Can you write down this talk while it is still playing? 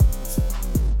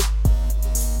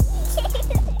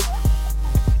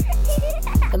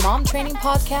Mom Training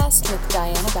Podcast with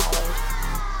Diana Ballard.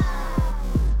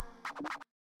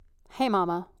 Hey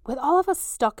mama, with all of us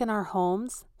stuck in our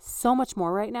homes, so much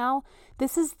more right now,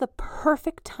 this is the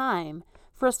perfect time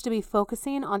for us to be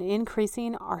focusing on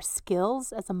increasing our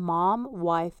skills as a mom,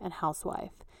 wife, and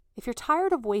housewife. If you're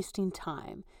tired of wasting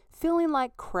time, feeling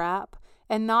like crap,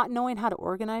 and not knowing how to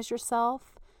organize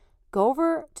yourself, go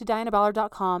over to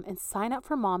dianaballard.com and sign up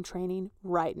for mom training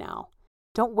right now.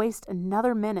 Don't waste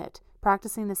another minute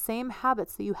practicing the same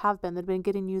habits that you have been that have been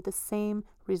getting you the same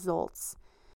results.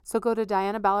 So go to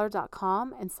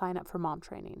dianaballard.com and sign up for mom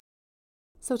training.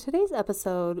 So today's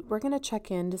episode, we're going to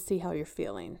check in to see how you're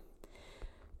feeling.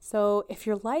 So if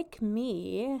you're like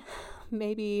me,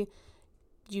 maybe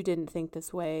you didn't think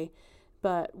this way,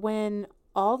 but when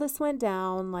all this went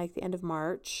down, like the end of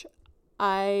March,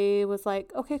 I was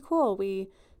like, okay, cool. We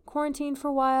quarantined for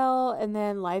a while and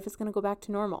then life is going to go back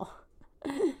to normal.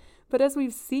 But as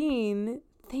we've seen,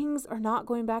 things are not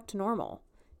going back to normal.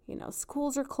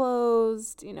 Schools are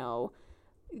closed,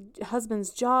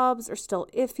 husbands' jobs are still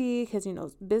iffy because,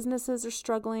 businesses are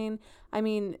struggling. I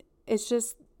mean, it's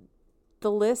just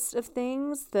the list of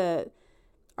things that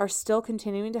are still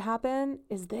continuing to happen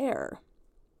is there.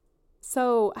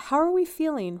 So how are we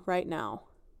feeling right now?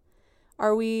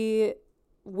 Are we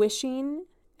wishing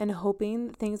and hoping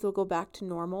that things will go back to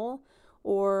normal?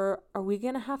 Or are we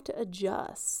going to have to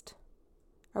adjust?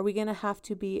 Are we going to have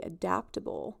to be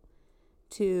adaptable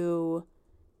to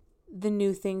the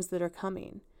new things that are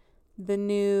coming? The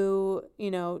new,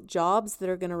 jobs that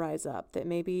are going to rise up that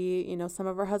maybe, some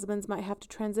of our husbands might have to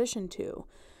transition to.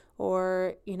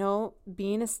 Or,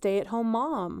 being a stay-at-home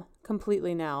mom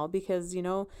completely now because,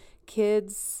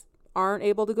 kids aren't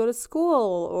able to go to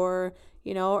school, or,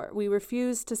 we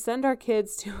refuse to send our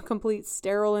kids to a complete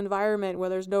sterile environment where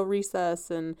there's no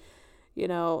recess and,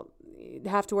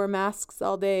 have to wear masks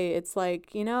all day. It's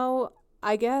like,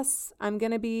 I guess I'm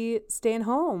going to be staying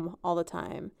home all the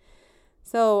time.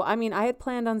 So, I had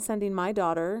planned on sending my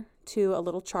daughter to a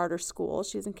little charter school.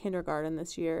 She's in kindergarten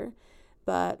this year,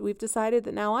 but we've decided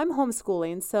that now I'm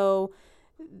homeschooling. So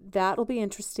that'll be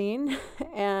interesting.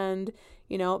 And,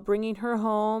 bringing her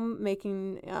home,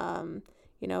 making,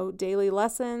 daily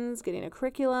lessons, getting a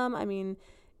curriculum.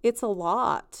 It's a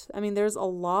lot. There's a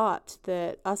lot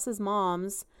that us as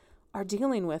moms are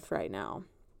dealing with right now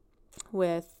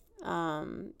with,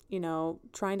 trying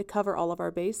to cover all of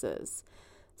our bases.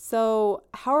 So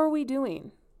how are we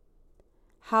doing?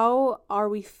 How are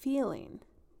we feeling?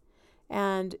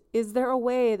 And is there a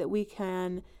way that we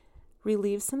can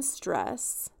relieve some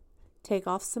stress, take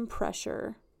off some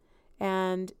pressure,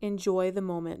 and enjoy the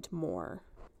moment more?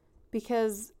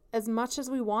 Because as much as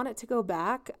we want it to go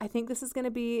back, I think this is going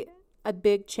to be a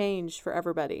big change for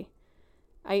everybody.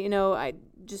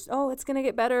 It's going to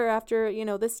get better after,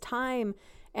 this time.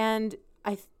 And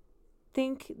I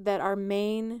think that our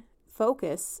main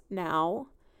focus now,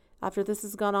 after this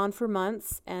has gone on for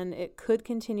months and it could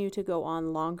continue to go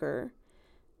on longer,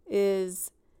 is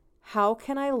how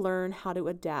can I learn how to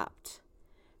adapt?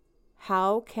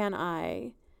 How can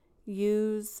I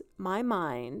use my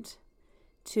mind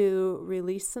to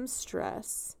release some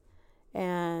stress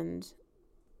and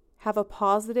have a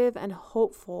positive and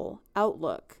hopeful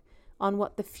outlook on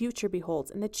what the future beholds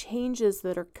and the changes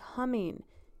that are coming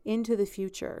into the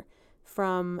future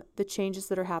from the changes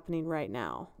that are happening right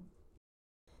now?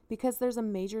 Because there's a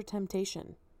major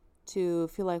temptation to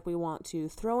feel like we want to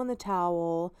throw in the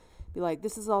towel, be like,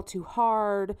 this is all too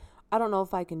hard. I don't know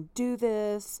if I can do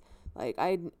this.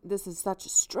 This is such a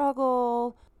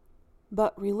struggle.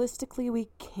 But realistically, we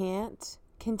can't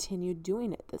continue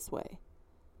doing it this way.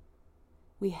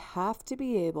 We have to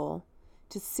be able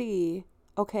to see,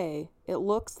 okay, it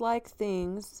looks like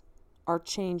things are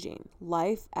changing.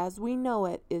 Life as we know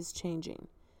it is changing.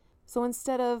 So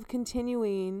instead of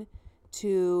continuing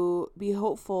to be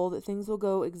hopeful that things will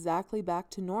go exactly back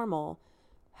to normal,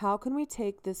 how can we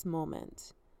take this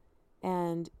moment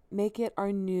and make it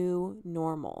our new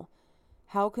normal?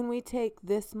 How can we take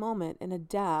this moment and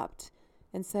adapt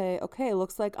and say, okay,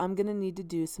 looks like I'm going to need to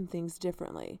do some things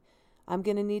differently. I'm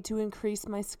going to need to increase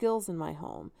my skills in my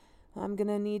home. I'm going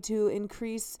to need to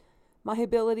increase my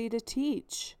ability to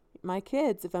teach my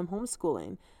kids if I'm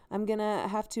homeschooling. I'm going to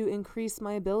have to increase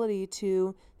my ability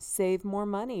to save more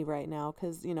money right now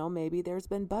because, maybe there's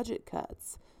been budget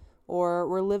cuts, or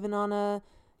we're living on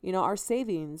our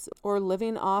savings, or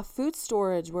living off food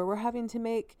storage where we're having to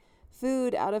make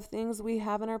food out of things we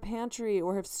have in our pantry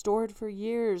or have stored for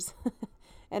years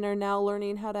and are now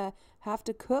learning how to have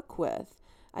to cook with.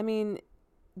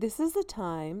 This is the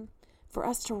time for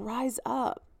us to rise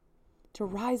up,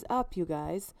 you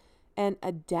guys, and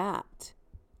adapt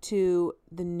to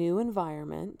the new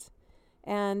environment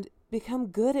and become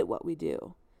good at what we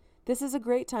do. This is a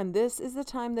great time. This is the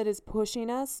time that is pushing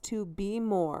us to be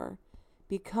more,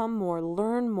 become more,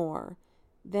 learn more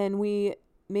than we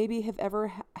maybe have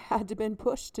ever had to been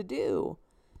pushed to do.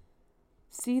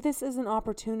 See this as an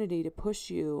opportunity to push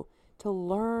you to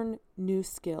learn new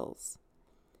skills,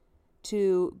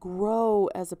 to grow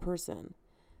as a person.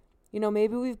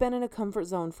 Maybe we've been in a comfort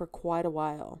zone for quite a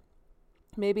while.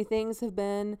 Maybe things have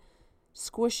been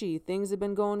squishy. Things have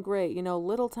been going great.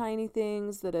 Little tiny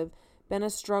things that have been a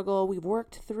struggle. We've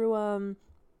worked through them.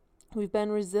 We've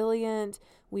been resilient.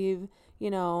 We've,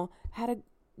 had a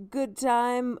good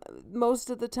time most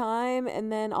of the time.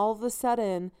 And then all of a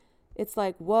sudden, it's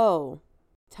like, whoa,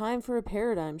 time for a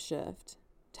paradigm shift.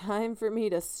 Time for me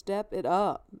to step it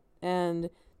up. And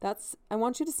I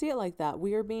want you to see it like that.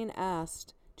 We are being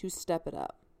asked to step it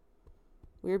up.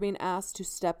 We are being asked to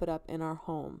step it up in our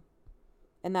home.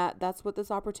 And that's what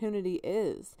this opportunity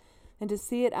is. And to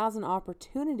see it as an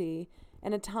opportunity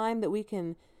and a time that we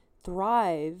can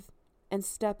thrive and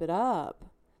step it up,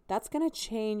 that's going to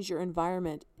change your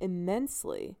environment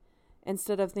immensely.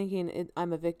 Instead of thinking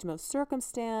I'm a victim of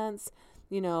circumstance,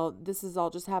 this is all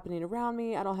just happening around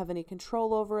me. I don't have any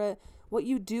control over it. What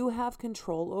you do have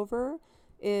control over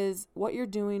is what you're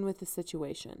doing with the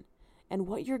situation and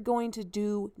what you're going to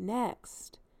do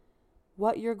next,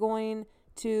 what you're going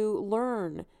to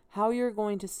learn, how you're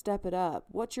going to step it up,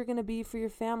 what you're going to be for your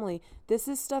family. This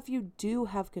is stuff you do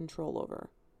have control over.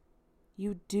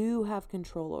 You do have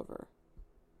control over.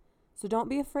 So don't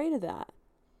be afraid of that.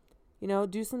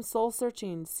 Do some soul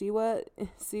searching. See what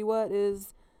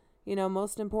is,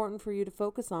 most important for you to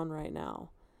focus on right now,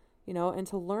 and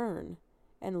to learn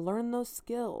those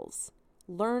skills.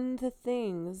 Learn the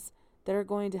things that are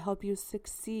going to help you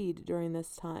succeed during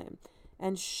this time,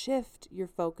 and shift your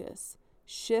focus,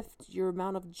 shift your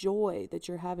amount of joy that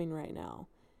you're having right now.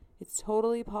 It's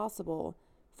totally possible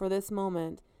for this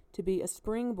moment to be a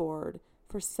springboard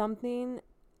for something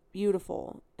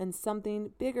beautiful and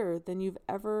something bigger than you've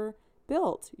ever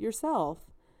built yourself.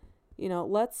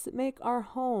 Let's make our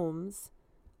homes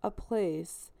a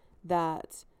place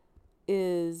that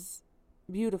is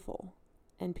beautiful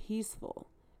and peaceful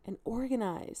and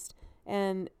organized,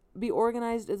 and be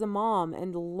organized as a mom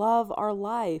and love our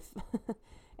life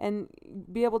and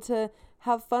be able to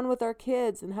have fun with our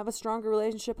kids and have a stronger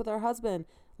relationship with our husband.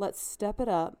 Let's step it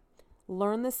up,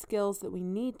 learn the skills that we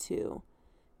need to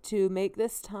make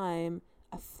this time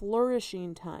a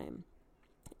flourishing time,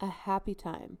 a happy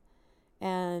time,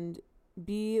 and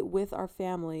be with our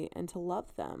family and to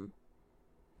love them.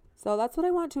 So that's what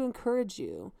I want to encourage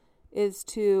you, is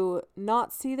to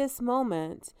not see this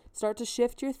moment, start to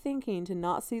shift your thinking to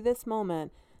not see this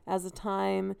moment as a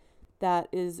time that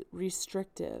is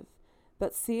restrictive,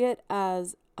 but see it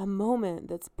as a moment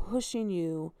that's pushing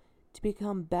you to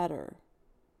become better,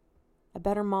 a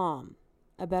better mom,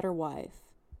 a better wife,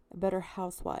 a better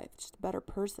housewife, just a better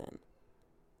person.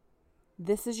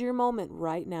 This is your moment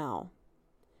right now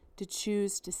to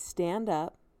choose to stand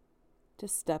up, to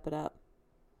step it up,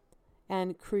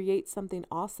 and create something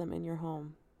awesome in your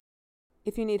home.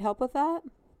 If you need help with that,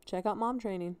 check out Mom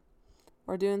Training.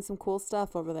 We're doing some cool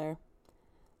stuff over there.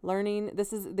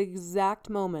 This is the exact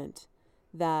moment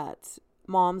that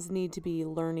moms need to be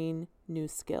learning new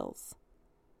skills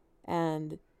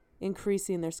and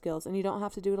increasing their skills. And you don't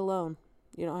have to do it alone.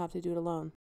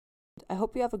 I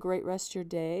hope you have a great rest of your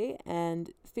day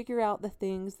and figure out the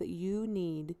things that you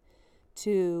need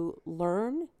to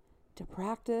learn, to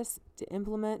practice, to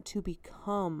implement, to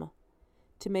become,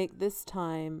 to make this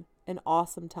time an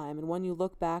awesome time. And when you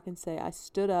look back and say, I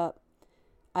stood up,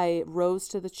 I rose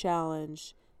to the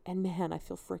challenge, and man, I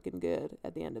feel freaking good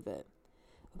at the end of it.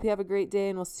 Hope you have a great day,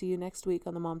 and we'll see you next week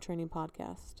on the Mom Training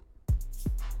Podcast.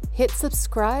 Hit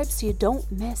subscribe so you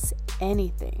don't miss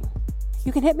anything.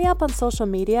 You can hit me up on social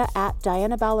media at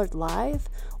Diana Ballard Live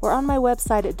or on my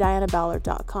website at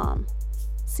dianaballard.com.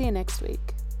 See you next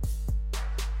week.